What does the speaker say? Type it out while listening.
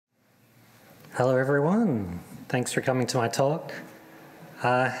Hello everyone, thanks for coming to my talk.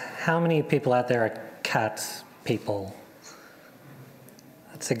 How many people out there are cat people?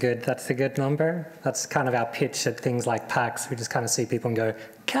 That's a good number. That's kind of our pitch at things like PAX. We just kind of see people and go,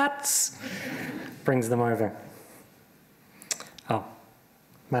 cats! Brings them over. Oh,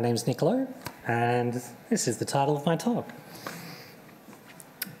 my name's Lowe, and this is the title of my talk.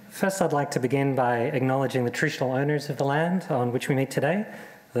 First, I'd like to begin by acknowledging the traditional owners of the land on which we meet today,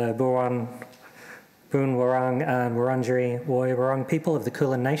 the Boon Wurrung and Wurundjeri Woi Wurrung people of the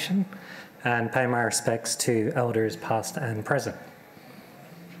Kulin Nation, and pay my respects to elders past and present.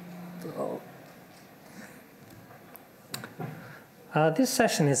 This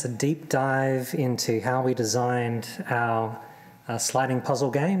session is a deep dive into how we designed our sliding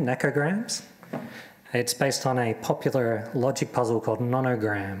puzzle game, Nekograms. It's based on a popular logic puzzle called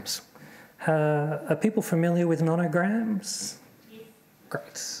nonograms. Are people familiar with nonograms? Yes.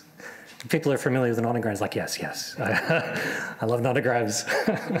 Great. People are familiar with nonograms, like, yes. I love nonograms.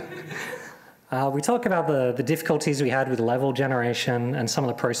 We talk about the difficulties we had with level generation and some of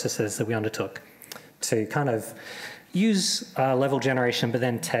the processes that we undertook to kind of use level generation, but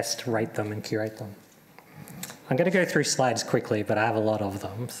then test, rate them, and curate them. I'm going to go through slides quickly, but I have a lot of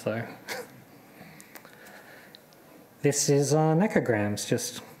them, so. This is Nekograms,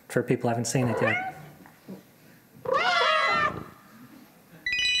 just for people who haven't seen it yet.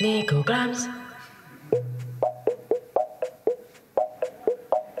 Nekograms.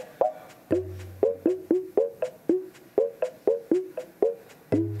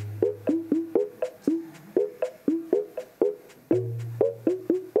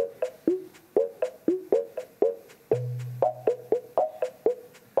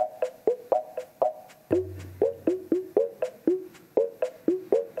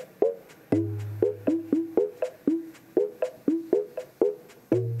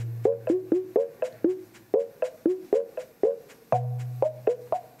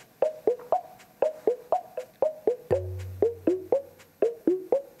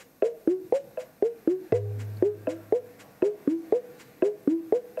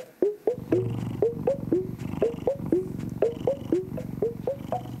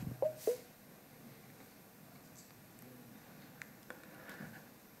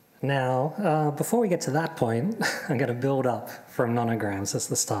 Now, before we get to that point, I'm going to build up from nonograms as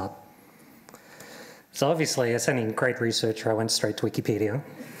the start. So obviously, as any great researcher, I went straight to Wikipedia.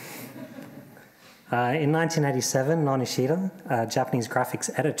 In 1987, Non Ishida, a Japanese graphics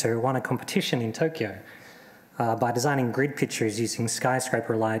editor, won a competition in Tokyo by designing grid pictures using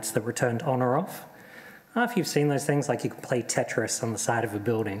skyscraper lights that were turned on or off. If you've seen those things, like you can play Tetris on the side of a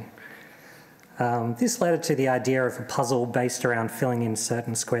building. This led to the idea of a puzzle based around filling in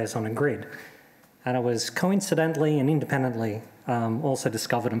certain squares on a grid. And it was coincidentally and independently also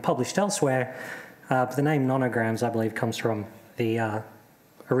discovered and published elsewhere. But the name nonograms, I believe, comes from the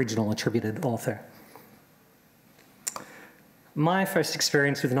original attributed author. My first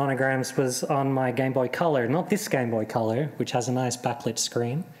experience with nonograms was on my Game Boy Color, not this Game Boy Color, which has a nice backlit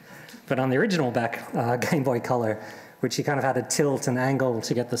screen, but on the original Game Boy Color, which you kind of had to tilt and angle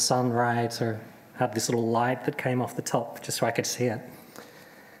to get the sun right, or had this little light that came off the top just so I could see it.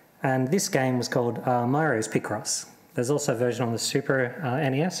 And this game was called Mario's Picross. There's also a version on the Super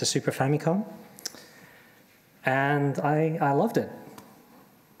NES, the Super Famicom. And I loved it.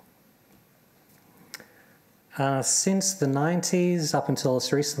 Since the 90s, up until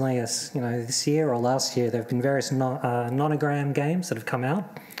as recently as this year or last year, there have been various nonogram games that have come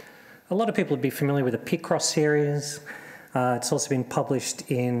out. A lot of people would be familiar with the Picross series. It's also been published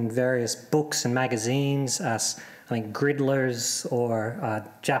in various books and magazines as, I think, Gridlers or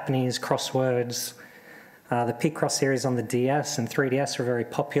Japanese crosswords. The Picross series on the DS and 3DS were very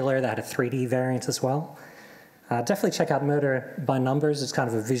popular. They had a 3D variant as well. Definitely check out Murder by Numbers. It's kind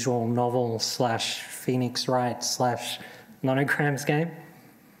of a visual novel slash Phoenix Wright slash nonograms game.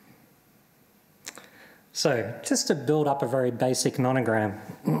 So, just to build up a very basic nonogram,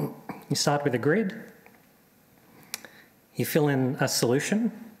 you start with a grid. You fill in a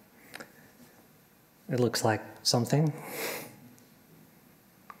solution. It looks like something.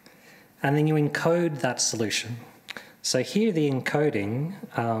 And then you encode that solution. So here the encoding,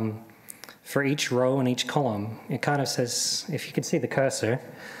 for each row and each column, it kind of says, if you can see the cursor,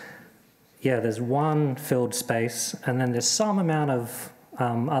 yeah, there's one filled space, and then there's some amount of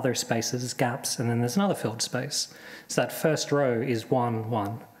other spaces, gaps, and then there's another filled space. So that first row is 1,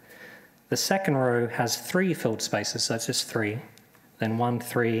 1. The second row has 3 filled spaces, so it's just 3. Then 1,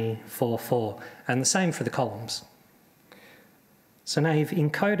 3, 4, 4. And the same for the columns. So now you've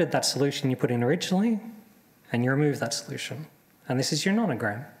encoded that solution you put in originally, and you remove that solution. And this is your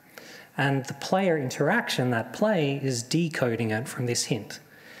nonogram. and the player interaction, that play, is decoding it from this hint.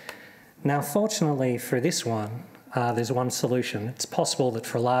 Now, fortunately for this one, there's one solution. It's possible that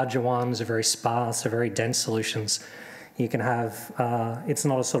for larger ones, or very sparse, or very dense solutions, you can have, it's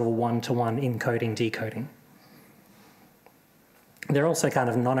not a sort of one-to-one encoding, decoding. They're also kind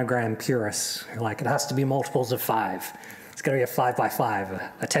of nonogram purists, like it has to be multiples of 5. It's going to be a 5 by 5,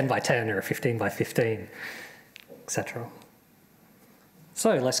 a 10 by 10, or a 15 by 15, etc.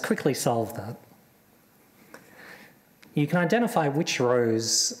 So let's quickly solve that. You can identify which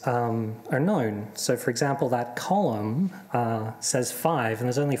rows are known. So for example, that column says 5, and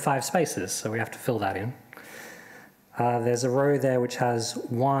there's only 5 spaces, so we have to fill that in. There's a row there which has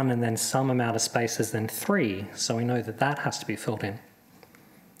 1 and then some amount of spaces, then 3, so we know that that has to be filled in.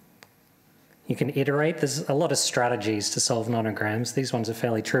 You can iterate. There's a lot of strategies to solve nonograms. These ones are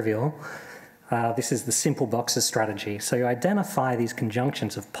fairly trivial. This is the simple boxes strategy. So you identify these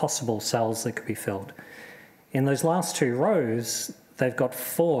conjunctions of possible cells that could be filled. In those last 2 rows, they've got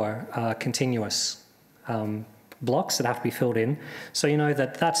 4 continuous blocks that have to be filled in. So you know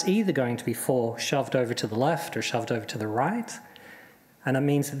that that's either going to be 4 shoved over to the left or shoved over to the right. And it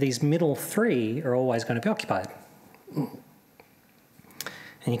means that these middle 3 are always going to be occupied.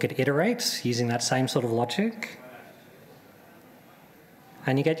 And you could iterate using that same sort of logic.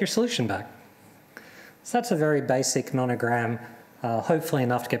 And you get your solution back. So that's a very basic nonogram, hopefully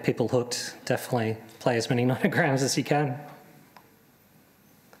enough to get people hooked. Definitely play as many nonograms as you can.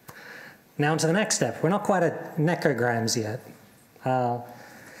 Now on to the next step. We're not quite at Nekograms yet.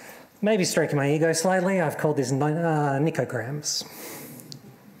 Maybe stroking my ego slightly, I've called these Nekograms.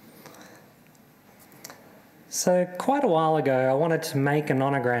 So quite a while ago, I wanted to make a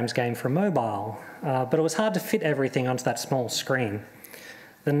nonograms game for mobile, but it was hard to fit everything onto that small screen.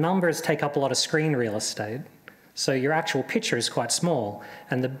 The numbers take up a lot of screen real estate, so your actual picture is quite small,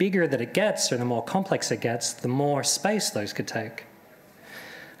 and the bigger that it gets, or the more complex it gets, the more space those could take.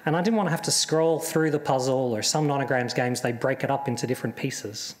 And I didn't want to have to scroll through the puzzle, or some nonograms games, they break it up into different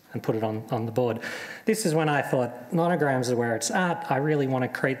pieces and put it on the board. This is when I thought, nonograms are where it's at. I really want to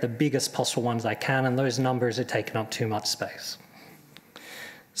create the biggest possible ones I can, and those numbers are taking up too much space.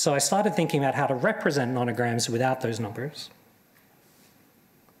 So I started thinking about how to represent nonograms without those numbers.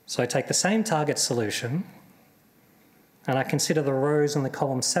 So I take the same target solution, and I consider the rows and the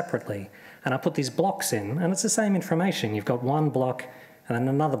columns separately, and I put these blocks in, and it's the same information. You've got 1 block, and then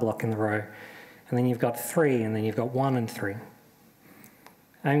another block in the row, and then you've got 3, and then you've got 1 and 3.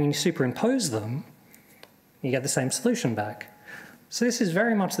 And when you superimpose them, you get the same solution back. So this is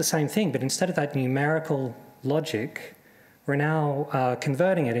very much the same thing, but instead of that numerical logic, we're now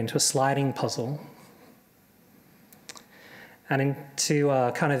converting it into a sliding puzzle. And to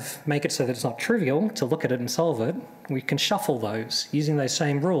kind of make it so that it's not trivial to look at it and solve it, we can shuffle those using those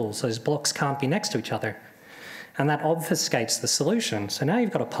same rules. Those blocks can't be next to each other. And that obfuscates the solution. So now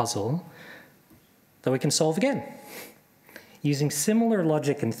you've got a puzzle that we can solve again, using similar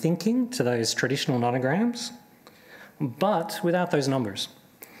logic and thinking to those traditional nonograms, but without those numbers.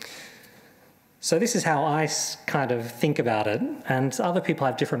 So this is how I kind of think about it, and other people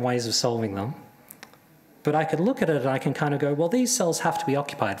have different ways of solving them. But I could look at it and I can kind of go, well, these cells have to be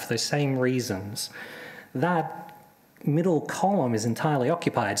occupied for those same reasons. That middle column is entirely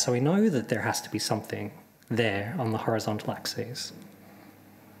occupied, so we know that there has to be something there on the horizontal axes.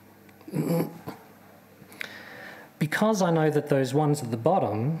 Because I know that those ones at the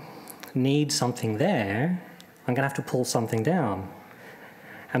bottom need something there, I'm going to have to pull something down.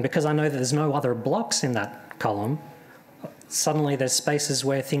 And because I know that there's no other blocks in that column, suddenly there's spaces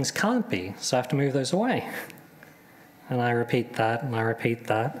where things can't be, so I have to move those away. And I repeat that, and I repeat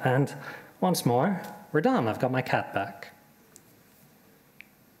that, and once more, we're done. I've got my cat back.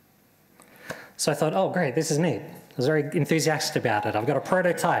 So I thought, oh, great, this is neat. I was very enthusiastic about it. I've got a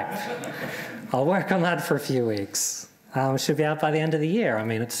prototype. I'll work on that for a few weeks. It should be out by the end of the year. I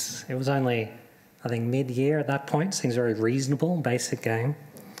mean, it was only, I think, mid-year at that point. Seems very reasonable, basic game.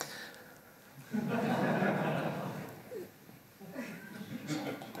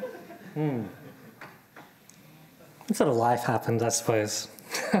 What sort of life happened, I suppose?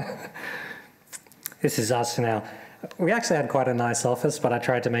 This is us now. We actually had quite a nice office, but I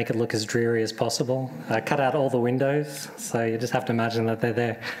tried to make it look as dreary as possible. I cut out all the windows, so you just have to imagine that they're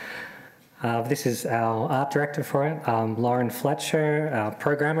there. This is our art director for it, Lauren Fletcher, our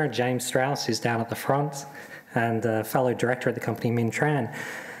programmer, James Strauss, who's down at the front, and a fellow director at the company, Min Tran.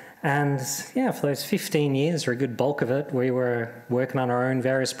 And yeah, for those 15 years, or a good bulk of it, we were working on our own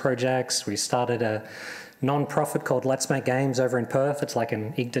various projects. We started a non-profit called Let's Make Games over in Perth. It's like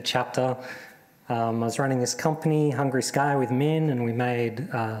an IGEA chapter. I was running this company, Hungry Sky, with Min, and we made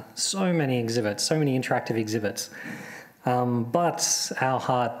so many exhibits, so many interactive exhibits. But our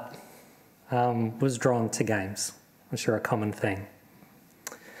heart was drawn to games. I'm sure a common thing.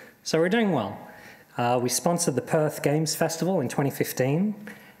 So we're doing well. We sponsored the Perth Games Festival in 2015,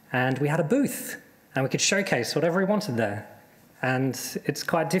 and we had a booth, and we could showcase whatever we wanted there. And it's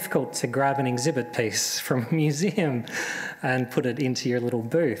quite difficult to grab an exhibit piece from a museum and put it into your little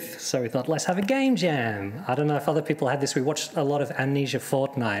booth. So we thought, let's have a game jam. I don't know if other people had this. We watched a lot of Amnesia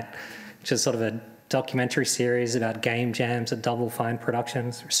Fortnight, which is sort of a documentary series about game jams at Double Fine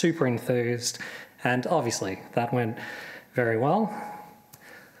Productions. We're super enthused. And obviously, that went very well.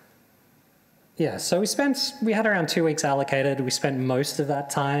 Yeah, so we had around 2 weeks allocated. We spent most of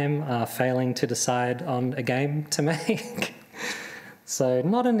that time failing to decide on a game to make. So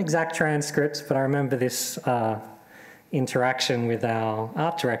not an exact transcript, but I remember this interaction with our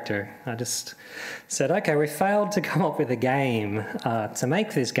art director. I just said, okay, we failed to come up with a game to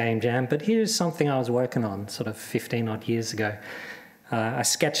make this game jam, but here's something I was working on sort of 15 odd years ago. I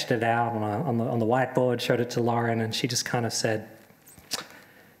sketched it out on the whiteboard, showed it to Lauren, and she just kind of said,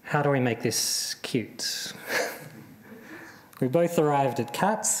 how do we make this cute? We both arrived at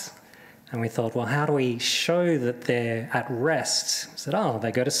cats. And we thought, well, how do we show that they're at rest? We said, oh,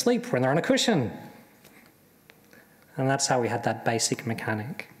 they go to sleep when they're on a cushion. And that's how we had that basic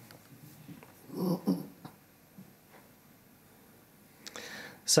mechanic.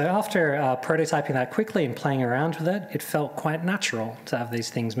 So after prototyping that quickly and playing around with it, it felt quite natural to have these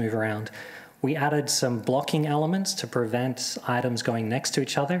things move around. We added some blocking elements to prevent items going next to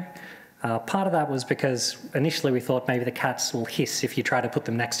each other. Part of that was because initially we thought maybe the cats will hiss if you try to put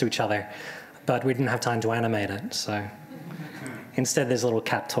them next to each other, but we didn't have time to animate it, so instead there's a little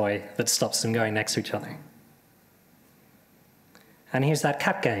cat toy that stops them going next to each other. And here's that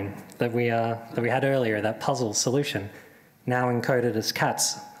cat game that we had earlier, that puzzle solution, now encoded as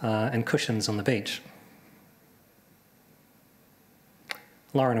cats and cushions on the beach.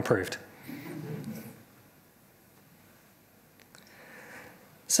 Lauren approved.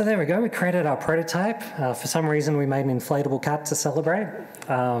 So there we go, we created our prototype. For some reason we made an inflatable cat to celebrate.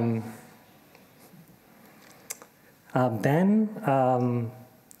 Ben, I'm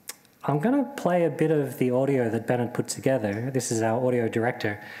going to play a bit of the audio that Ben had put together. This is our audio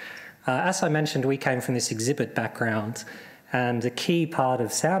director. As I mentioned, we came from this exhibit background, and a key part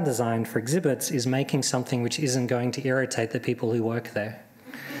of sound design for exhibits is making something which isn't going to irritate the people who work there.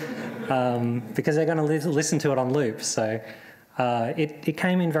 Because they're going to listen to it on loop. So it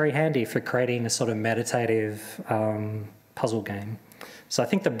came in very handy for creating a sort of meditative puzzle game. So I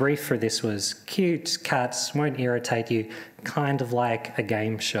think the brief for this was cute, cats won't irritate you, kind of like a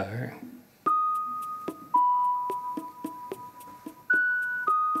game show.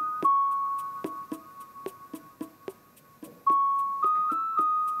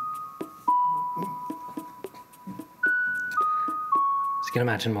 So you can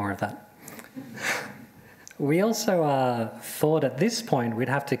imagine more of that. We also thought at this point we'd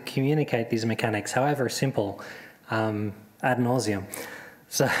have to communicate these mechanics, however simple, ad nauseum.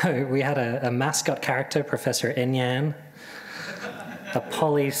 So we had a mascot character, Professor Enyan, a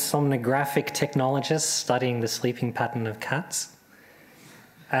polysomnographic technologist studying the sleeping pattern of cats.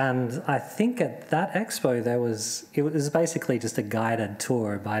 And I think at that expo it was basically just a guided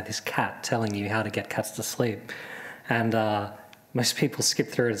tour by this cat telling you how to get cats to sleep. And most people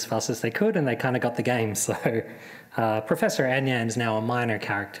skipped through it as fast as they could, and they kind of got the game. So Professor Enyan is now a minor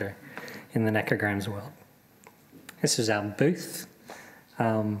character in the Nekograms world. This is our booth.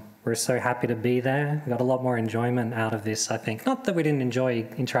 We're so happy to be there. We got a lot more enjoyment out of this, I think. Not that we didn't enjoy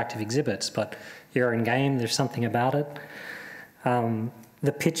interactive exhibits, but you're in game, there's something about it.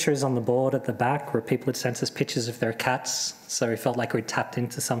 The pictures on the board at the back where people had sent us pictures of their cats, so we felt like we'd tapped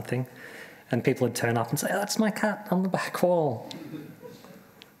into something. And people would turn up and say, oh, that's my cat on the back wall.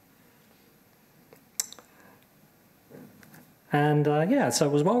 And yeah, so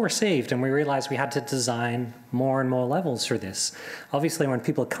it was well received, and we realized we had to design more and more levels for this. Obviously, when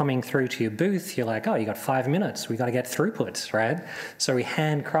people are coming through to your booth, you're like, oh, you got 5 minutes, we got to get throughput, right? So we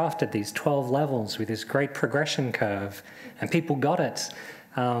handcrafted these 12 levels with this great progression curve, and people got it.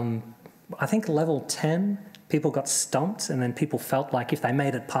 I think level 10, people got stumped, and then people felt like if they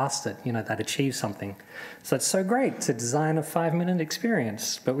made it past it, you know, they'd achieve something. So it's so great to design a 5-minute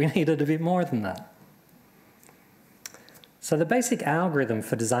experience, but we needed a bit more than that. So the basic algorithm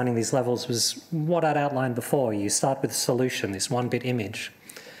for designing these levels was what I'd outlined before. You start with a solution, this 1-bit image.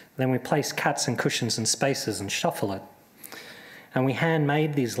 Then we place cats and cushions and spaces and shuffle it. And we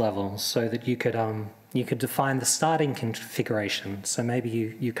handmade these levels so that you could You could define the starting configuration, so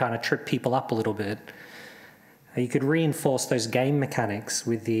maybe you kind of trip people up a little bit. You could reinforce those game mechanics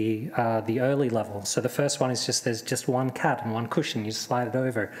with the early level. So the first one is just, there's just one cat and one cushion, you slide it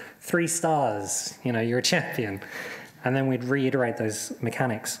over. 3 stars, you know, you're a champion. And then we'd reiterate those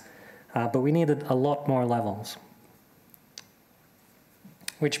mechanics. But we needed a lot more levels.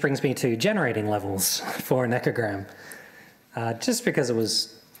 Which brings me to generating levels for a Nekogram. Just because it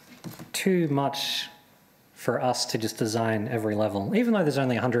was too much for us to just design every level. Even though there's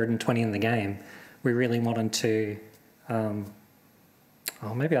only 120 in the game, we really wanted to, oh,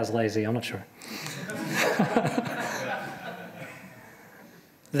 maybe I was lazy, I'm not sure.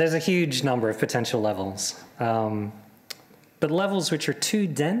 There's a huge number of potential levels, but levels which are too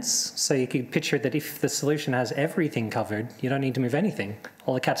dense, so you could picture that if the solution has everything covered, you don't need to move anything.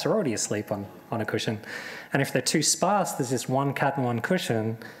 All the cats are already asleep on a cushion. And if they're too sparse, there's just one cat and one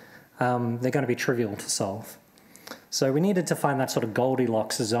cushion, they're going to be trivial to solve. So we needed to find that sort of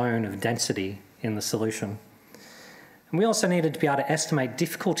Goldilocks zone of density in the solution. And we also needed to be able to estimate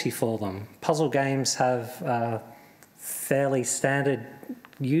difficulty for them. Puzzle games have fairly standard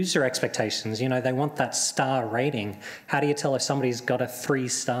user expectations. You know, they want that star rating. How do you tell if somebody's got a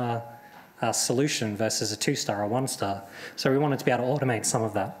 3-star solution versus a 2-star or 1-star? So we wanted to be able to automate some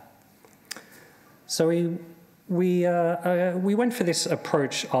of that. So we went for this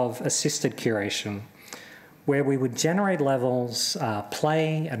approach of assisted curation, where we would generate levels,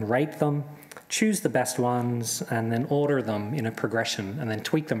 play and rate them, choose the best ones, and then order them in a progression, and then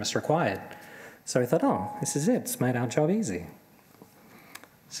tweak them as required. So we thought, oh, this is it. It's made our job easy.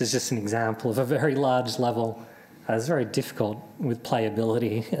 This is just an example of a very large level. It's very difficult with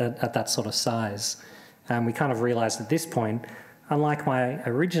playability at that sort of size. And we kind of realized at this point, unlike my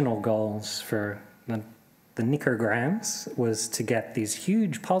original goals for the Nekograms was to get these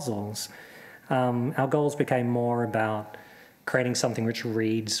huge puzzles, our goals became more about creating something which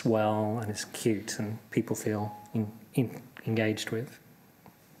reads well and is cute and people feel engaged with.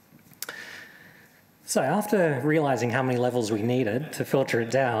 So after realizing how many levels we needed to filter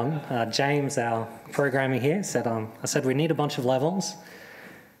it down, James, our programmer here, said, I said, we need a bunch of levels.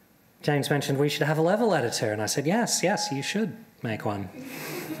 James mentioned we should have a level editor, and I said, yes, you should make one.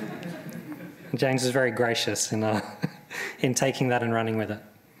 And James was very gracious in taking that and running with it.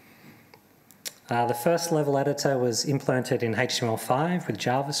 The first level editor was implemented in HTML5 with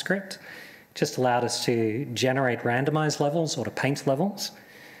JavaScript. It just allowed us to generate randomized levels or to paint levels.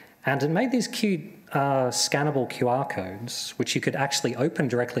 And it made these cute scannable QR codes, which you could actually open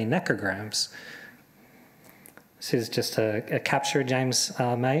directly in Nekograms. This is just a capture James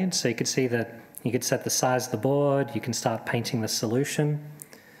made, so you could see that you could set the size of the board, you can start painting the solution.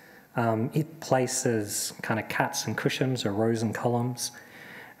 It places kind of cats and cushions or rows and columns,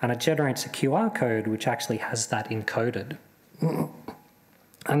 and it generates a QR code which actually has that encoded.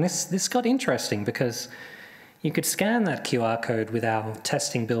 And this got interesting because you could scan that QR code with our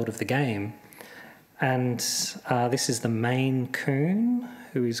testing build of the game, and this is the main coon,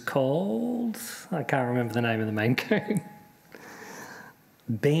 who is called, I can't remember the name of the main coon.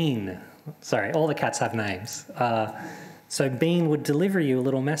 Bean. Sorry, all the cats have names. So Bean would deliver you a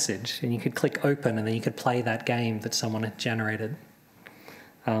little message, and you could click open, and then you could play that game that someone had generated.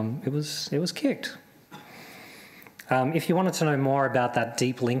 It was cute. If you wanted to know more about that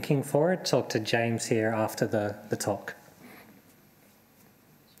deep linking for it, talk to James here after the talk.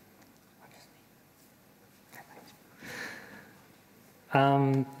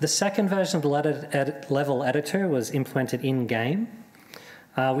 The second version of the level editor was implemented in-game.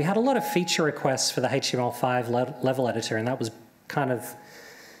 We had a lot of feature requests for the HTML5 level editor, and that was kind of,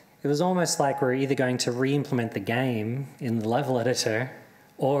 it was almost like we're either going to re-implement the game in the level editor,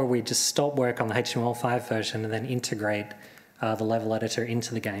 or we just stop work on the HTML5 version and then integrate the level editor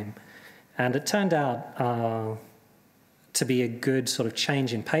into the game. And it turned out to be a good sort of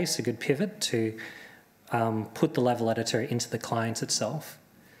change in pace, a good pivot to put the level editor into the client itself.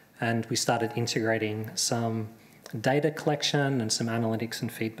 And we started integrating some data collection and some analytics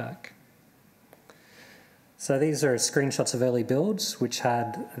and feedback. So these are screenshots of early builds which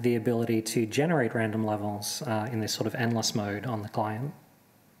had the ability to generate random levels in this sort of endless mode on the client.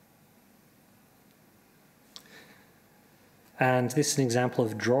 And this is an example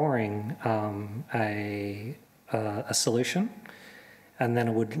of drawing a solution, and then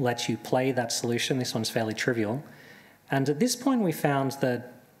it would let you play that solution. This one's fairly trivial. And at this point we found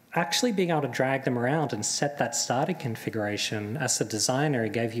that actually being able to drag them around and set that starting configuration as a designer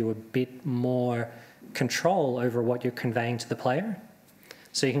gave you a bit more control over what you're conveying to the player.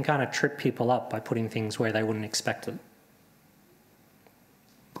 So you can kind of trip people up by putting things where they wouldn't expect it.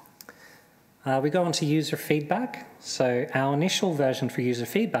 We go on to user feedback. So our initial version for user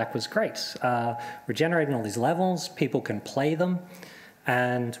feedback was great. We're generating all these levels, people can play them,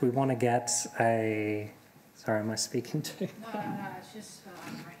 and we want to get a... Sorry, am I speaking to? No, it's just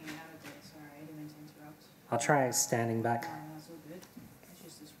I'm hanging out a bit. Sorry, I didn't mean to interrupt. I'll try standing back. No, it's all good. It's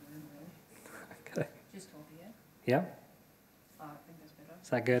just this room, really. Okay. Just talk again. Yeah? I think that's better. Is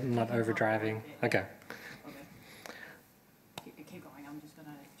that good? I'm not overdriving. Okay. Keep going. I'm just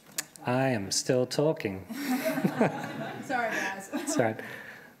gonna. I am still talking. Sorry, guys. That's right.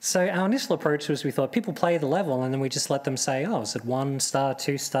 So our initial approach was we thought people play the level and then we just let them say, oh, is it 1 star,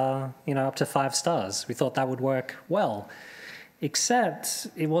 2 star, you know, up to 5 stars. We thought that would work well, except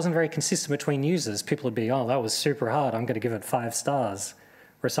it wasn't very consistent between users. People would be, oh, that was super hard, I'm going to give it 5 stars.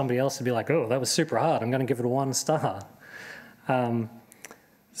 Where somebody else would be like, oh, that was super hard, I'm going to give it a 1 star.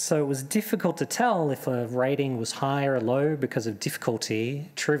 So it was difficult to tell if a rating was high or low because of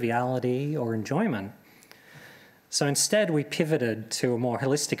difficulty, triviality, or enjoyment. So instead, we pivoted to a more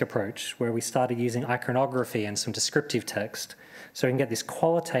holistic approach where we started using iconography and some descriptive text so we can get this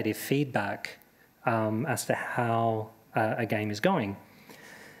qualitative feedback as to how a game is going.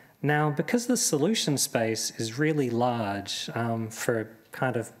 Now, because the solution space is really large for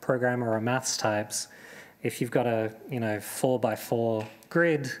kind of programmer or maths types, if you've got a 4x4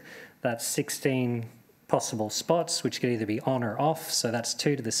 grid, that's 16 possible spots, which could either be on or off, so that's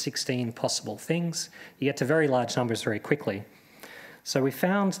 2 to the 16 possible things. You get to very large numbers very quickly. So we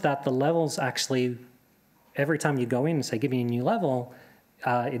found that the levels actually, every time you go in and say, give me a new level,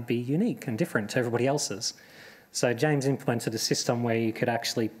 it'd be unique and different to everybody else's. So James implemented a system where you could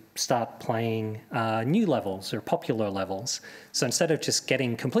actually start playing new levels or popular levels. So instead of just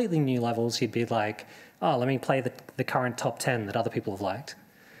getting completely new levels, you'd be like, oh, let me play the current top 10 that other people have liked.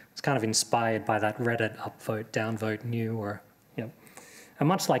 It's kind of inspired by that Reddit upvote, downvote, new, or, you know. And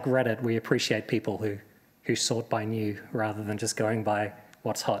much like Reddit, we appreciate people who sort by new rather than just going by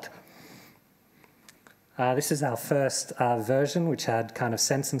what's hot. This is our first version, which had kind of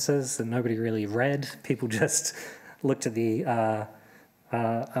sentences that nobody really read. People just looked at the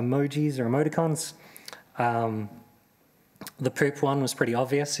emojis or emoticons. The poop one was pretty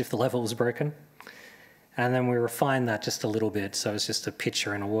obvious if the level was broken. And then we refined that just a little bit, so it's just a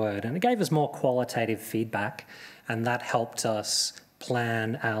picture and a word. And it gave us more qualitative feedback, and that helped us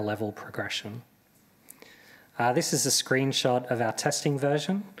plan our level progression. This is a screenshot of our testing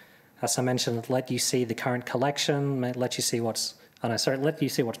version. As I mentioned, let you see the current collection, let you see what's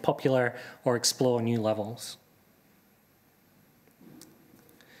popular, or explore new levels.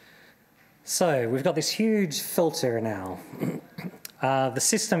 So we've got this huge filter now. The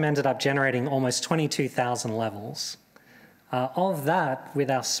system ended up generating almost 22,000 levels. Of that,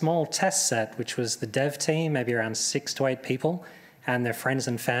 with our small test set, which was the dev team, maybe around 6 to 8 people, and their friends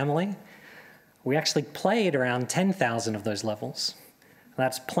and family, we actually played around 10,000 of those levels.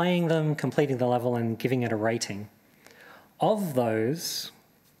 That's playing them, completing the level, and giving it a rating. Of those,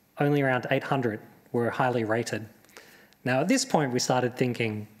 only around 800 were highly rated. Now, at this point, we started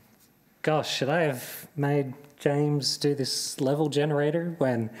thinking, gosh, should I have made James do this level generator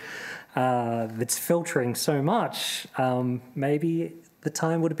when it's filtering so much? Maybe the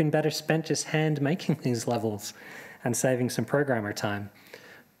time would have been better spent just hand making these levels and saving some programmer time.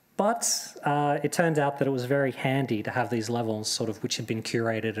 But it turned out that it was very handy to have these levels sort of which had been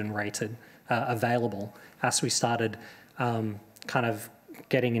curated and rated available as we started kind of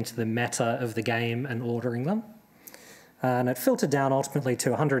getting into the meta of the game and ordering them. And it filtered down ultimately to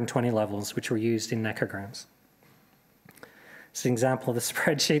 120 levels, which were used in Nekograms. It's an example of the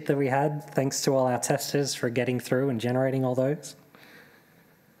spreadsheet that we had, thanks to all our testers for getting through and generating all those.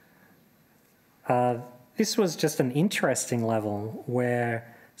 This was just an interesting level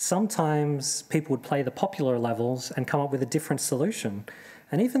where sometimes people would play the popular levels and come up with a different solution.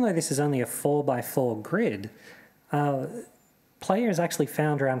 And even though this is only a 4x4 grid, players actually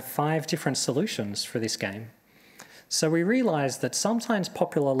found around 5 different solutions for this game. So we realized that sometimes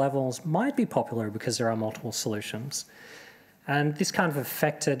popular levels might be popular because there are multiple solutions. And this kind of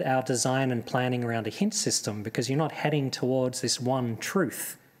affected our design and planning around a hint system because you're not heading towards this one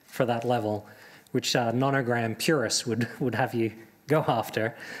truth for that level, which nonogram purists would have you go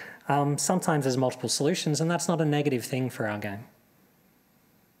after. Sometimes there's multiple solutions, and that's not a negative thing for our game.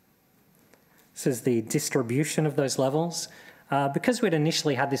 This is the distribution of those levels. Because we'd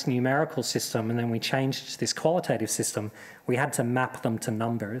initially had this numerical system and then we changed to this qualitative system, we had to map them to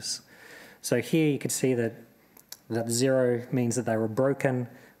numbers. So here you can see that 0 means that they were broken,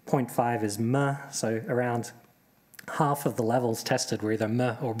 0.5 is meh, so around half of the levels tested were either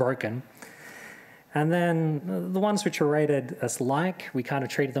meh or broken. And then the ones which were rated as like, we kind of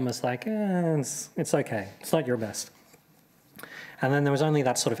treated them as like, it's okay, it's not your best. And then there was only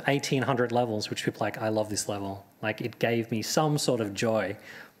that sort of 1,800 levels, which people like, I love this level. Like, it gave me some sort of joy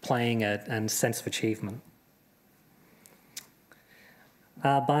playing it and sense of achievement.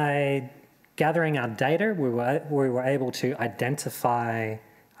 By gathering our data, we were able to identify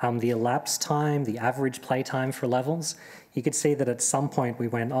the elapsed time, the average play time for levels. You could see that at some point we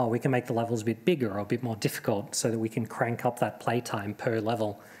went, oh, we can make the levels a bit bigger or a bit more difficult so that we can crank up that play time per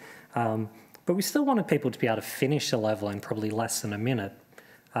level. But we still wanted people to be able to finish a level in probably less than a minute.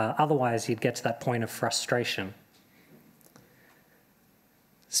 Otherwise, you'd get to that point of frustration.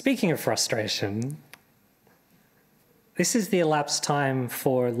 Speaking of frustration, this is the elapsed time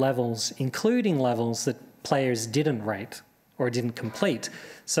for levels, including levels that players didn't rate or didn't complete.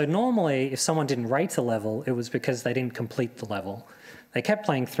 So normally, if someone didn't rate a level, it was because they didn't complete the level. They kept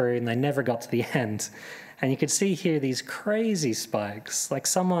playing through and they never got to the end. And you could see here these crazy spikes, like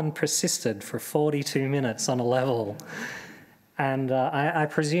someone persisted for 42 minutes on a level. And I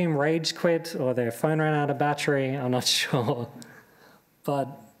presume rage quit or their phone ran out of battery, I'm not sure. But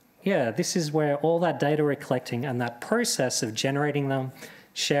yeah, this is where all that data we're collecting and that process of generating them,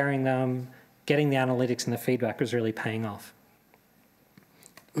 sharing them, getting the analytics and the feedback was really paying off.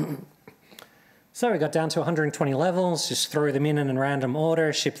 So we got down to 120 levels, just throw them in random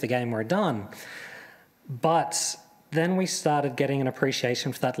order, ship the game, we're done. But then we started getting an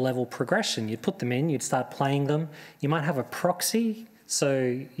appreciation for that level progression. You'd put them in, you'd start playing them. You might have a proxy.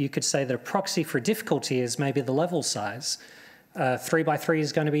 So you could say that a proxy for difficulty is maybe the level size. 3x3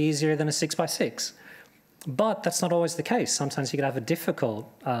 is going to be easier than a 6x6. But that's not always the case. Sometimes you could have a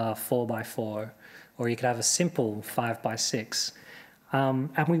difficult 4x4, or you could have a simple 5x6.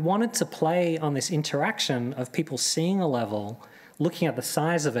 And we wanted to play on this interaction of people seeing a level, looking at the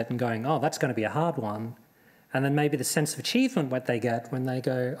size of it and going, oh, that's going to be a hard one. And then maybe the sense of achievement what they get when they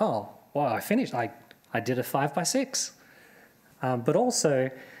go, oh, wow, I finished. I did a 5x6. But also,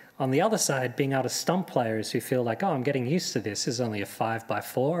 on the other side, being able to stump players who feel like, oh, I'm getting used to this. This is only a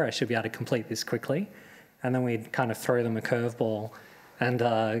 5x4. I should be able to complete this quickly. And then we'd kind of throw them a curveball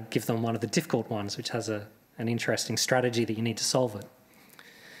and give them one of the difficult ones, which has an interesting strategy that you need to solve it.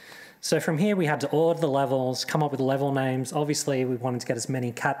 So from here, we had to order the levels, come up with level names. Obviously, we wanted to get as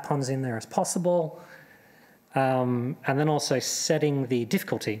many cat puns in there as possible. And then also setting the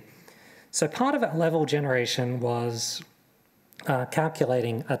difficulty. So part of our level generation was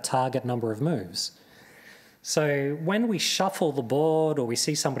calculating a target number of moves. So when we shuffle the board or we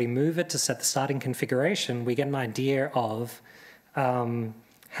see somebody move it to set the starting configuration, we get an idea of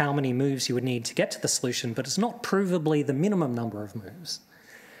how many moves you would need to get to the solution, but it's not provably the minimum number of moves.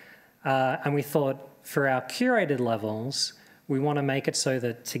 And we thought for our curated levels, we want to make it so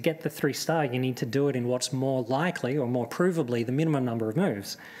that to get the 3-star, you need to do it in what's more likely or more provably the minimum number of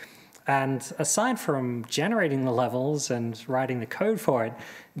moves. And aside from generating the levels and writing the code for it,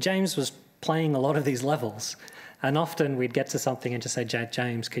 James was playing a lot of these levels. And often we'd get to something and just say,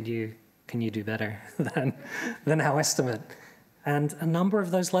 James, can you do better than our estimate? And a number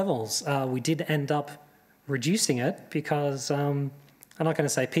of those levels, we did end up reducing it because I'm not going to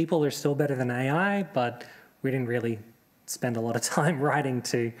say people are still better than AI, but we didn't really spend a lot of time writing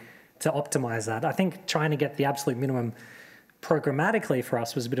to optimize that. I think trying to get the absolute minimum programmatically for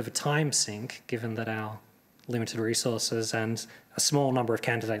us was a bit of a time sink, given that our limited resources and a small number of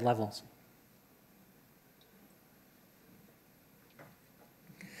candidate levels.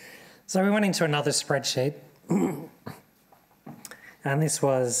 So we went into another spreadsheet, and this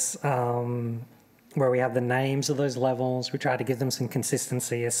was where we have the names of those levels. We tried to give them some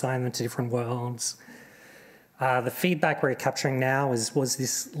consistency, assign them to different worlds. The feedback we're capturing now was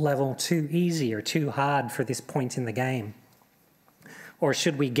this level too easy or too hard for this point in the game? Or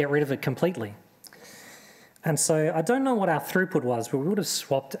should we get rid of it completely? And so I don't know what our throughput was, but we would have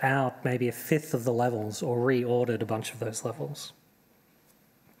swapped out maybe a fifth of the levels or reordered a bunch of those levels.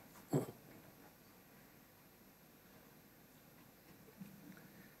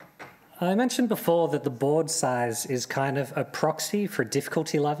 I mentioned before that the board size is kind of a proxy for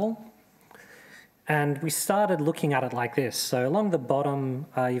difficulty level. And we started looking at it like this. So along the bottom,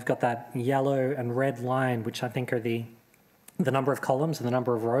 you've got that yellow and red line, which I think are the number of columns and the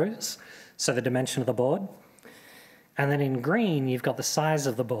number of rows, so the dimension of the board. And then in green, you've got the size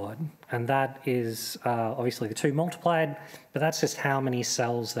of the board. And that is obviously the 2 multiplied, but that's just how many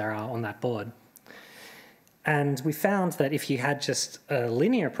cells there are on that board. And we found that if you had just a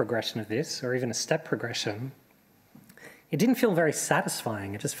linear progression of this, or even a step progression, it didn't feel very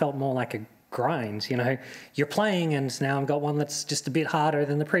satisfying. It just felt more like grind. You know, you're playing and now I've got one that's just a bit harder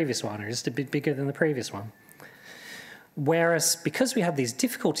than the previous one or just a bit bigger than the previous one. Whereas because we have these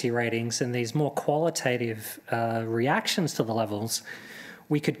difficulty ratings and these more qualitative reactions to the levels,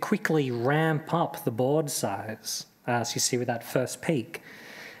 we could quickly ramp up the board size, as you see with that first peak.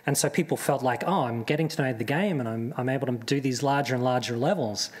 And so people felt like, oh, I'm getting to know the game and I'm able to do these larger and larger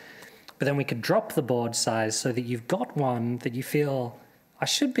levels. But then we could drop the board size so that you've got one that you feel, I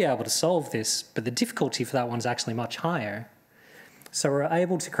should be able to solve this, but the difficulty for that one's actually much higher. So we're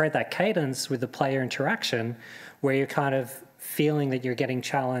able to create that cadence with the player interaction where you're kind of feeling that you're getting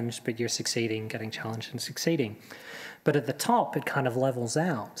challenged, but you're succeeding, getting challenged and succeeding. But at the top, it kind of levels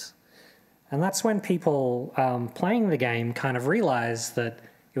out. And that's when people playing the game kind of realize that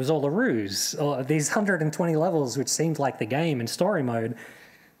it was all a ruse. Or these 120 levels, which seemed like the game in story mode,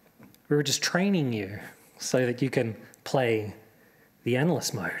 we were just training you so that you can play the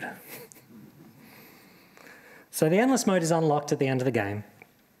endless mode. So the endless mode is unlocked at the end of the game.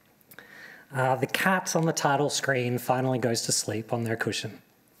 The cat on the title screen finally goes to sleep on their cushion.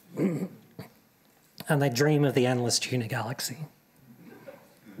 And they dream of the endless tuna galaxy.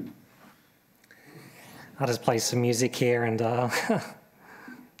 I'll just play some music here and have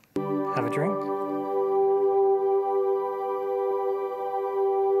a drink.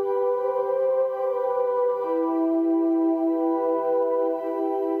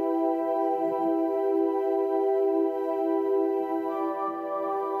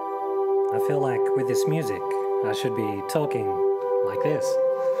 I feel like with this music, I should be talking like this.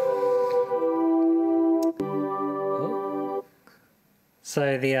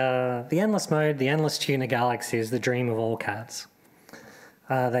 So the endless mode, the endless tuna galaxy is the dream of all cats.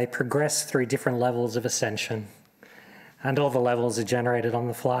 They progress through different levels of ascension, and all the levels are generated on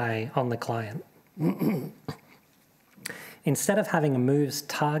the fly on the client. Instead of having a moves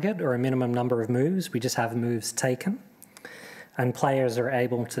target or a minimum number of moves, we just have moves taken, and players are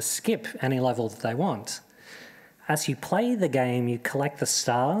able to skip any level that they want. As you play the game, you collect the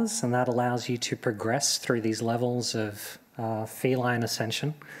stars, and that allows you to progress through these levels of feline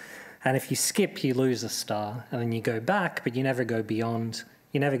ascension. And if you skip, you lose a star, and then you go back, but you never go beyond,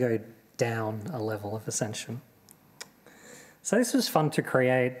 you never go down a level of ascension. So this was fun to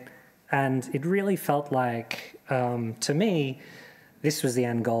create, and it really felt like, to me, this was the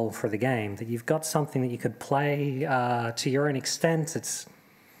end goal for the game, that you've got something that you could play to your own extent. It's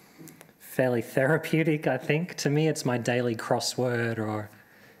fairly therapeutic, I think. To me, it's my daily crossword or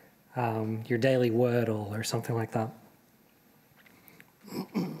your daily Wordle or something like that.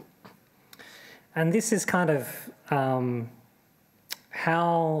 And this is kind of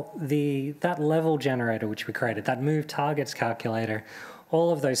how that level generator which we created, that move targets calculator,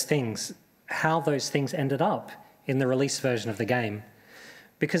 all of those things, how those things ended up in the release version of the game.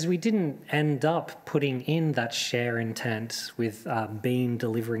 Because we didn't end up putting in that share intent with Bean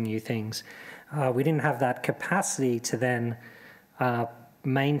delivering you things. We didn't have that capacity to then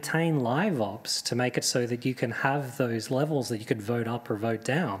maintain live ops to make it so that you can have those levels that you could vote up or vote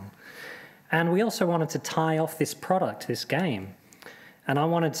down. And we also wanted to tie off this product, this game. And I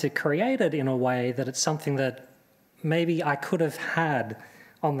wanted to create it in a way that it's something that maybe I could have had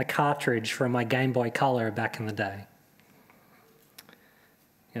on the cartridge from my Game Boy Color back in the day.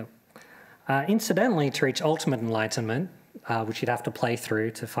 Yep. Incidentally, to reach Ultimate Enlightenment, which you'd have to play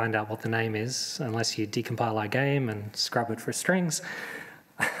through to find out what the name is, unless you decompile our game and scrub it for strings,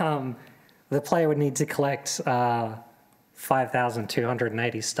 the player would need to collect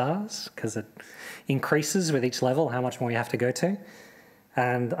 5,280 stars, because it increases with each level how much more you have to go to.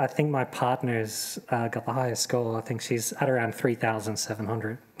 And I think my partner's got the highest score. I think she's at around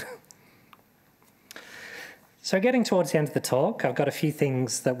 3,700. So getting towards the end of the talk, I've got a few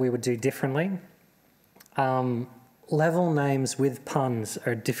things that we would do differently. Level names with puns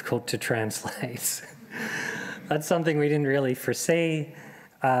are difficult to translate. That's something we didn't really foresee.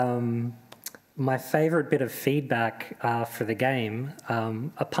 My favorite bit of feedback for the game,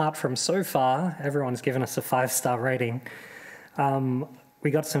 apart from so far, everyone's given us a 5-star rating. We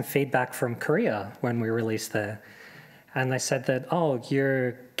got some feedback from Korea when we released there. And they said that, oh,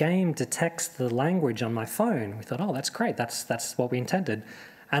 your game detects the language on my phone. We thought, oh, that's great. That's what we intended.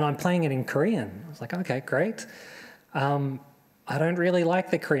 And I'm playing it in Korean. I was like, okay, great. I don't really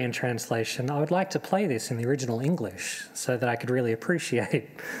like the Korean translation. I would like to play this in the original English so that I could really appreciate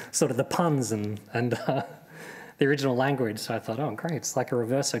sort of the puns and the original language. So I thought, oh, great. It's like a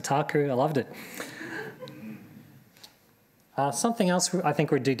reverse otaku. I loved it. Something else I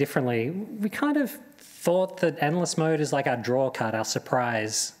think we'd do differently, we kind of thought that endless mode is like our draw card, our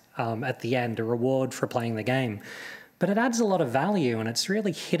surprise at the end, a reward for playing the game. but it adds a lot of value and it's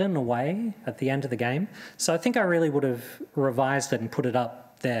really hidden away at the end of the game. So I think I really would have revised it and put it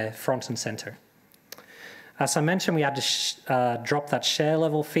up there front and center. As I mentioned, we had to drop that share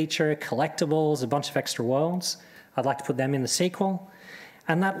level feature, collectibles, a bunch of extra worlds. I'd like to put them in the sequel.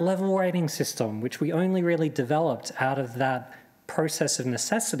 And that level rating system, which we only really developed out of that process of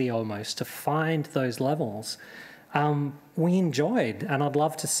necessity almost to find those levels, we enjoyed. And I'd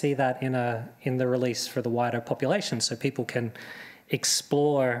love to see that in the release for the wider population so people can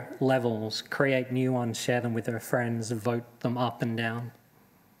explore levels, create new ones, share them with their friends, vote them up and down.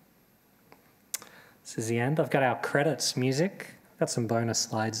 This is the end. I've got our credits music. I've got some bonus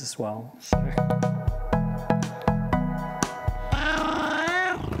slides as well. So.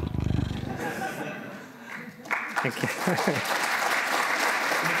 Thank you.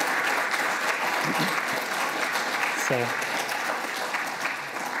 So,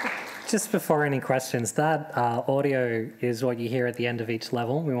 just before any questions, that audio is what you hear at the end of each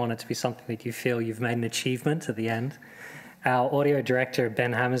level. We want it to be something that you feel you've made an achievement at the end. Our audio director,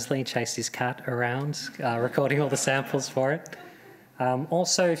 Ben Hammersley, chased his cat around, recording all the samples for it.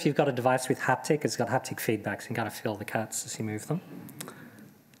 Also, if you've got a device with haptic, it's got haptic feedback, so you can kind of feel the cats as you move them.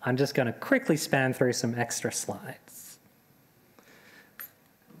 I'm just going to quickly span through some extra slides.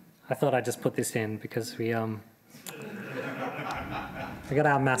 I thought I'd just put this in because we got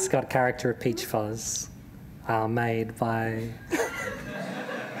our mascot character, Peach Fuzz, made by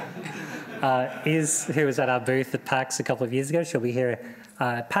who was at our booth at PAX a couple of years ago. She'll be here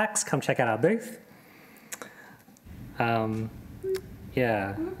at PAX. Come check out our booth.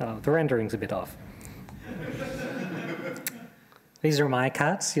 Yeah, the rendering's a bit off. These are my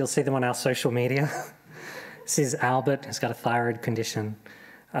cats. You'll see them on our social media. This is Albert, who's got a thyroid condition.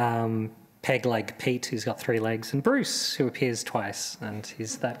 Peg Leg Pete, who's got 3 legs. And Bruce, who appears twice, and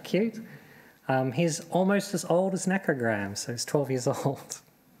he's that cute. He's almost as old as Nekograms, so he's 12 years old.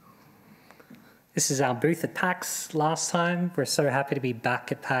 This is our booth at PAX last time. We're so happy to be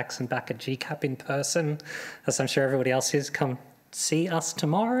back at PAX and back at GCAP in person, as I'm sure everybody else is. Come see us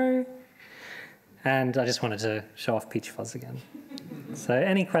tomorrow. And I just wanted to show off Peach Fuzz again. So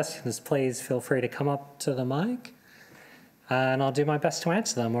any questions, please feel free to come up to the mic and I'll do my best to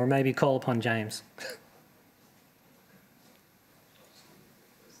answer them, or maybe call upon James.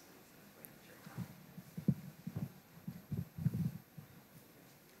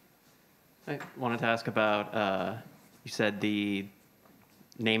 I wanted to ask about, you said the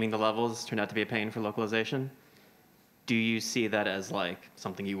naming the levels turned out to be a pain for localization. Do you see that as like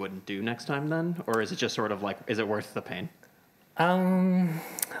something you wouldn't do next time then? Or is it just sort of like, is it worth the pain?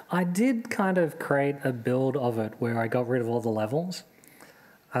 I did kind of create a build of it where I got rid of all the levels,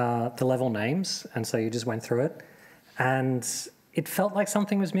 the level names, and so you just went through it. And it felt like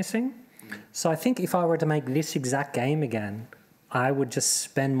something was missing. So I think if I were to make this exact game again, I would just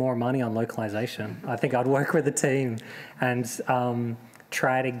spend more money on localization. I think I'd work with the team and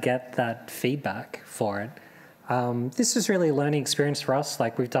try to get that feedback for it. This was really a learning experience for us.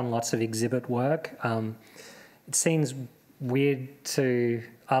 Like, we've done lots of exhibit work. It seems weird to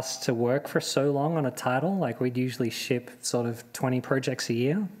us to work for so long on a title. Like, we'd usually ship sort of 20 projects a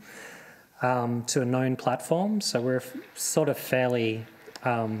year to a known platform. So we're sort of fairly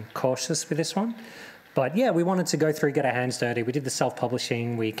cautious with this one. But yeah, we wanted to go through, get our hands dirty. We did the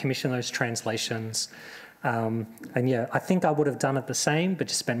self-publishing. We commissioned those translations. And yeah, I think I would have done it the same, but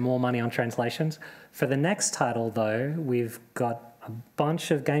just spent more money on translations. For the next title, though, we've got a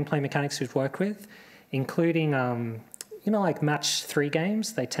bunch of gameplay mechanics we've worked with, including, you know, like match 3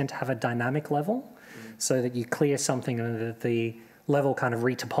 games. They tend to have a dynamic level so that you clear something and the level kind of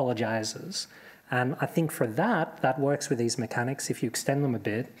retopologizes. And I think for that, that works with these mechanics if you extend them a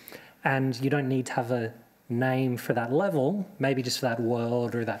bit. And you don't need to have a name for that level, maybe just for that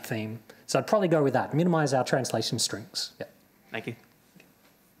world or that theme. So I'd probably go with that. Minimize our translation strings. Yeah. Thank you.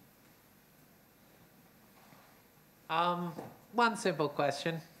 One simple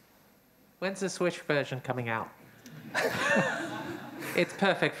question. When's the Switch version coming out? It's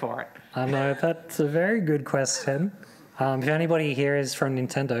perfect for it. I know, that's a very good question. If anybody here is from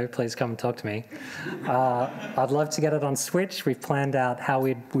Nintendo, please come and talk to me. I'd love to get it on Switch. We've planned out how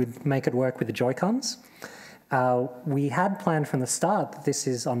we'd make it work with the Joy-Cons. We had planned from the start that this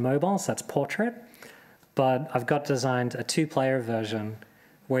is on mobile, so that's portrait. But I've got designed a 2-player version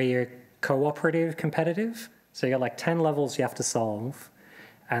where you're cooperative competitive. So you got like 10 levels you have to solve.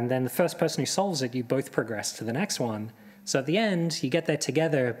 And then the first person who solves it, you both progress to the next one. So at the end, you get there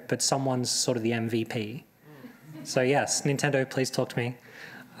together, but someone's sort of the MVP. So yes, Nintendo, please talk to me.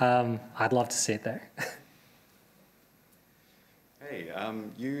 I'd love to see it there. Hey, Hey,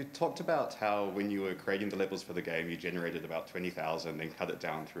 you talked about how when you were creating the levels for the game, you generated about 20,000, then cut it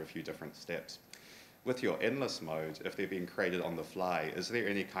down through a few different steps. With your endless mode, if they're being created on the fly, is there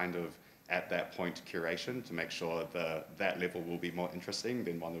any kind of, at that point, curation to make sure that level will be more interesting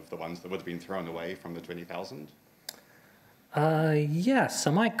than one of the ones that would have been thrown away from the 20,000? Yes,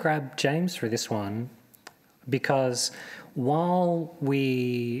 I might grab James for this one, because during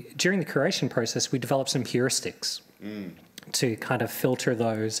the curation process, we developed some heuristics to kind of filter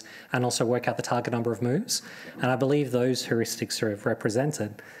those and also work out the target number of moves. And I believe those heuristics are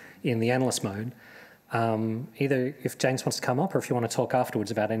represented in the endless mode. Either if James wants to come up or if you want to talk afterwards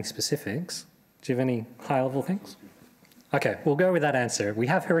about any specifics. Do you have any high-level things? Okay, we'll go with that answer. We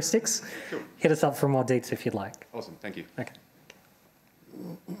have heuristics. Sure. Hit us up for more deets if you'd like. Awesome, thank you. Okay.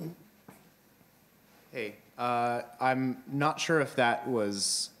 Hey, I'm not sure if that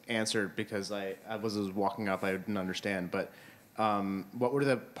was answered because I was walking up, I didn't understand, but what were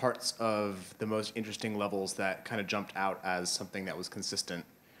the parts of the most interesting levels that kind of jumped out as something that was consistent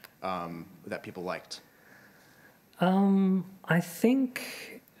that people liked? I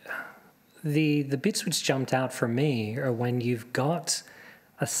think the bits which jumped out for me are when you've got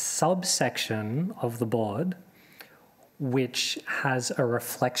a subsection of the board which has a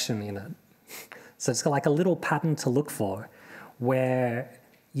reflection in it. So it's got like a little pattern to look for where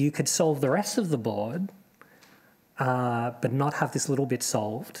you could solve the rest of the board but not have this little bit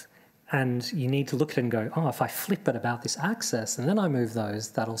solved. And you need to look at it and go, oh, if I flip it about this axis and then I move those,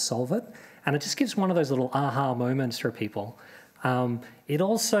 that'll solve it. And it just gives one of those little aha moments for people. It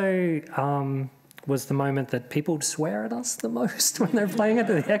also was the moment that people would swear at us the most when they're playing it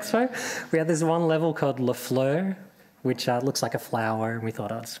at the expo. We had this one level called Le Fleur, which looks like a flower, and we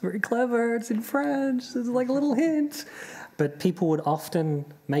thought, oh, it's very clever, it's in French, it's like a little hint. But people would often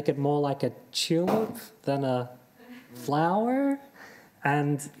make it more like a tulip than a flower,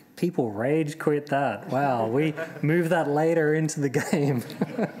 and people rage quit that. Wow, we moved that later into the game.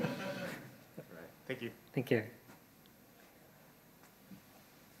 Thank you. Thank you.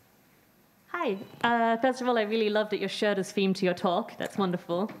 Hi. First of all, I really love that your shirt is themed to your talk. That's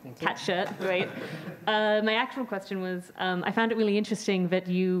wonderful. Cat shirt, great. My actual question was, I found it really interesting that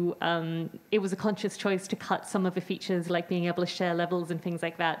it was a conscious choice to cut some of the features like being able to share levels and things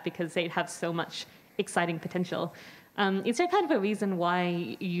like that because they'd have so much exciting potential. Is there kind of a reason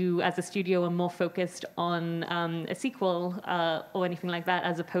why you, as a studio, are more focused on a sequel or anything like that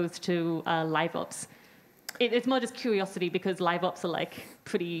as opposed to live ops? It's more just curiosity because live ops are like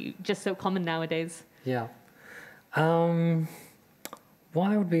pretty just so common nowadays. Yeah. Why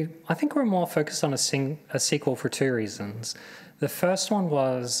would we? I think we're more focused on a sequel for two reasons. The first one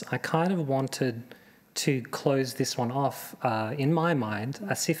was I kind of wanted to close this one off in my mind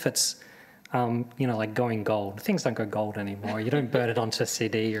as if it's like going gold. Things don't go gold anymore. You don't burn it onto a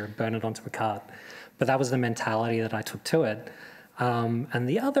CD or burn it onto a card. But that was the mentality that I took to it. And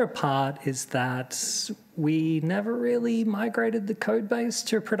the other part is that we never really migrated the code base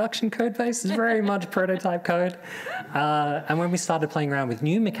to a production code base. It's very much prototype code. And when we started playing around with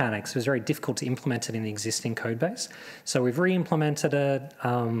new mechanics, it was very difficult to implement it in the existing code base. So we've re-implemented it.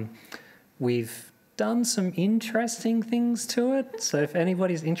 We've done some interesting things to it. So if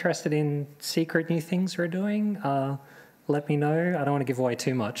anybody's interested in secret new things we're doing, let me know. I don't want to give away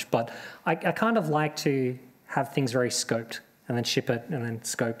too much, but I kind of like to have things very scoped and then ship it and then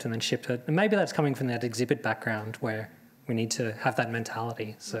scoped and then shipped it. And maybe that's coming from that exhibit background where we need to have that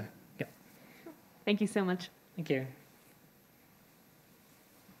mentality. So, yeah. Thank you so much. Thank you.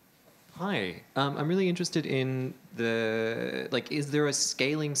 Hi, I'm really interested in is there a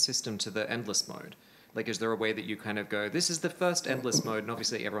scaling system to the endless mode? Like, is there a way that you kind of go, this is the first endless mode, and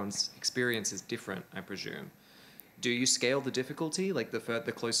obviously everyone's experience is different, I presume. Do you scale the difficulty, like the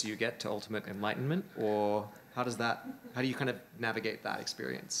closer you get to ultimate enlightenment, or how do you kind of navigate that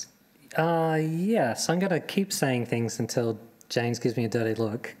experience? Yes, I'm going to keep saying things until James gives me a dirty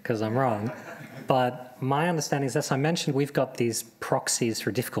look, because I'm wrong. But my understanding is, as I mentioned, we've got these proxies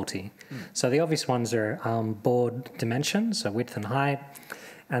for difficulty. So the obvious ones are board dimension, so width and height.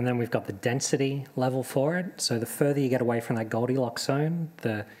 And then we've got the density level for it. So the further you get away from that Goldilocks zone,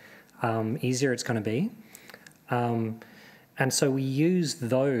 the easier it's going to be. And so we use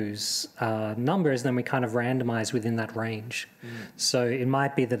those numbers, then we kind of randomize within that range. So it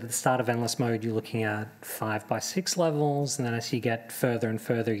might be that at the start of endless mode, you're looking at 5 by 6 levels, and then as you get further and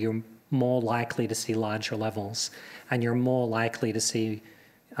further, you're more likely to see larger levels, and you're more likely to see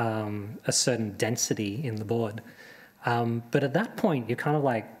a certain density in the board. But at that point, you're kind of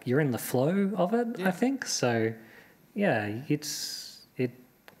like, you're in the flow of it, yeah. I think. So, yeah,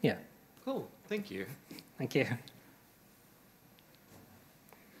 yeah. Cool, thank you. Thank you.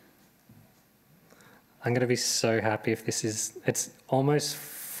 I'm going to be so happy if this is, it's almost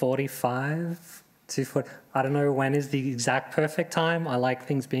 45 to 40. I don't know when is the exact perfect time. I like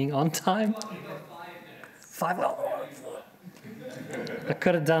things being on time. 5 minutes. I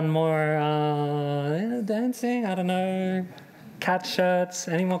could have done more dancing, I don't know, cat shirts.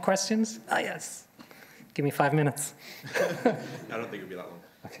 Any more questions? Ah, yes. Give me 5 minutes. I don't think it'll be that long.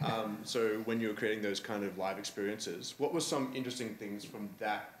 Okay. So when you were creating those kind of live experiences, what were some interesting things from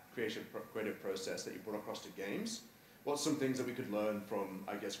that creative process that you brought across to games? What's some things that we could learn from,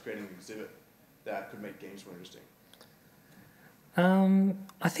 I guess, creating an exhibit that could make games more interesting?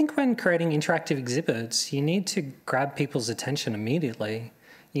 I think when creating interactive exhibits, you need to grab people's attention immediately.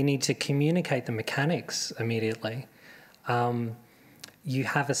 You need to communicate the mechanics immediately. You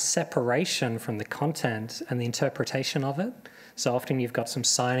have a separation from the content and the interpretation of it. So often you've got some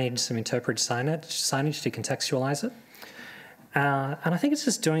signage, some interpreted signage to contextualize it. And I think it's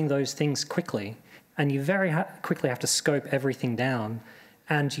just doing those things quickly. And you very quickly have to scope everything down.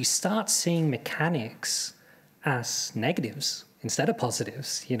 And you start seeing mechanics as negatives instead of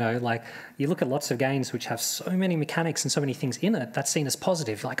positives. You know, like you look at lots of games which have so many mechanics and so many things in it, that's seen as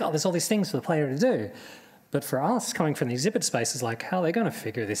positive. You're like, oh, there's all these things for the player to do. But for us, coming from the exhibit space, is like, how are they going to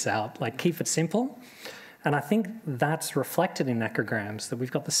figure this out? Like, keep it simple. And I think that's reflected in Nekograms, that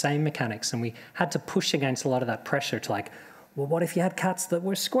we've got the same mechanics, and we had to push against a lot of that pressure to like, well, what if you had cats that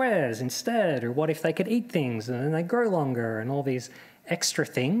were squares instead? Or what if they could eat things and then they grow longer and all these extra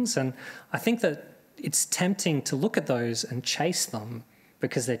things? And I think that it's tempting to look at those and chase them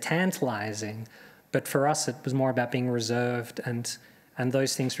because they're tantalizing. But for us, it was more about being reserved, and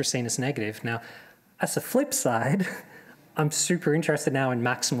those things were seen as negative. Now, as a flip side, I'm super interested now in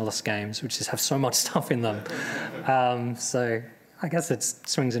maximalist games, which just have so much stuff in them. So I guess it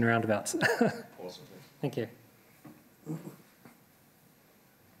swings and roundabouts. Awesome. Thank you.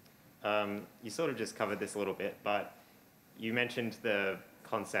 You sort of just covered this a little bit, but you mentioned the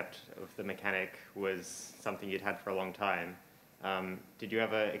concept of the mechanic was something you'd had for a long time. Did you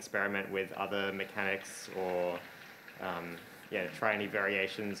ever experiment with other mechanics or try any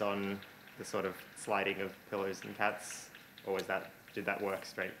variations on the sort of sliding of pillows and cats, or did that work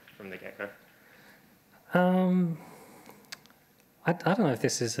straight from the get-go? I don't know if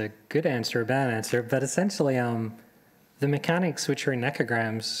this is a good answer or a bad answer, but essentially the mechanics which are in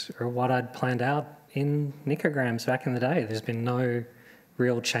Nekograms are what I'd planned out in Nekograms back in the day. There's been no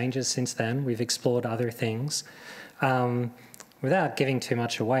real changes since then. We've explored other things. Without giving too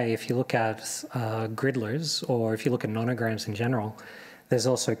much away, if you look at gridlers, or if you look at nonograms in general, there's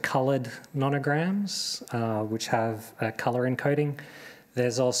also coloured nonograms, which have a colour encoding.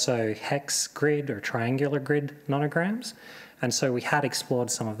 There's also hex grid or triangular grid nonograms. And so we had explored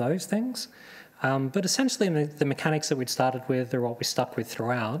some of those things. But essentially the mechanics that we'd started with are what we stuck with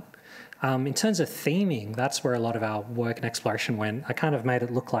throughout. In terms of theming, that's where a lot of our work and exploration went. I kind of made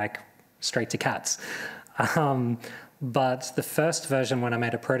it look like straight to cats. But the first version, when I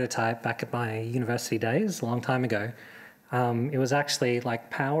made a prototype back at my university days, a long time ago, it was actually like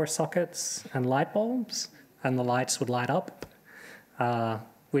power sockets and light bulbs, and the lights would light up,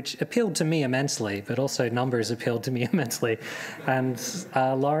 which appealed to me immensely, but also numbers appealed to me immensely. And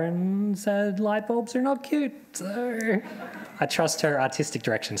Lauren said light bulbs are not cute, so I trust her artistic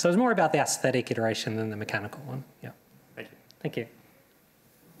direction. So it was more about the aesthetic iteration than the mechanical one. Yeah. Thank you. Thank you.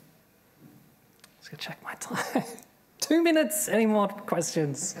 Let's go check my time. 2 minutes. Any more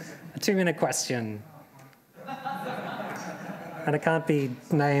questions? A 2-minute question. And it can't be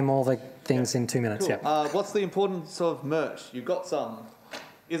name all the things in 2 minutes. Cool. Yeah. What's the importance of merch? You've got some.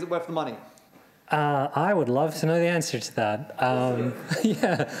 Is it worth the money? I would love to know the answer to that.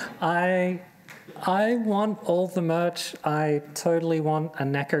 Yeah, I want all the merch. I totally want a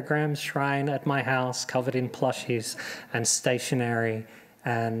Nekograms shrine at my house covered in plushies and stationery,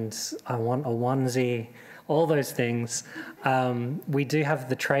 and I want a onesie, all those things. We do have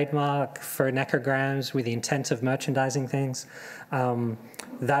the trademark for Nekograms with the intent of merchandising things.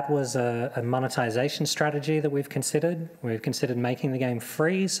 That was a monetization strategy that we've considered. We've considered making the game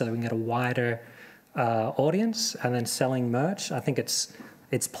free so that we can get a wider audience, and then selling merch. I think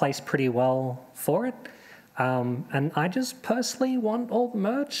it's placed pretty well for it. And I just personally want all the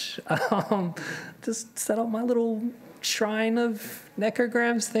merch. Just set up my little shrine of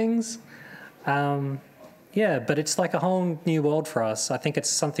Nekograms things. Yeah, but it's like a whole new world for us. I think it's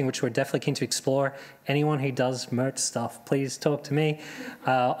something which we're definitely keen to explore. Anyone who does merch stuff, please talk to me.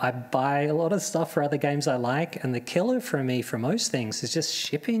 I buy a lot of stuff for other games I like, and the killer for me for most things is just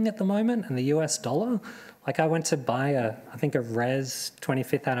shipping at the moment and the US dollar. Like I went to buy I think a Res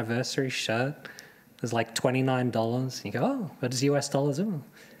 25th anniversary shirt. It was like $29. And you go, oh, but it's US dollars. Ooh.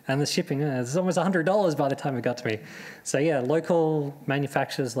 And the shipping, it's almost $100 by the time it got to me. So yeah, local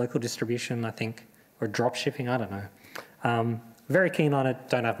manufacturers, local distribution, I think, or drop shipping, I don't know. Very keen on it,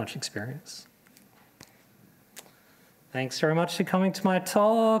 don't have much experience. Thanks very much for coming to my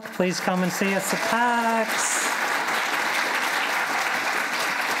talk. Please come and see us at PAX.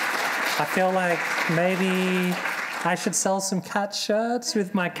 I feel like maybe I should sell some cat shirts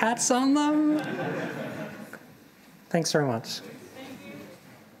with my cats on them. Thanks very much.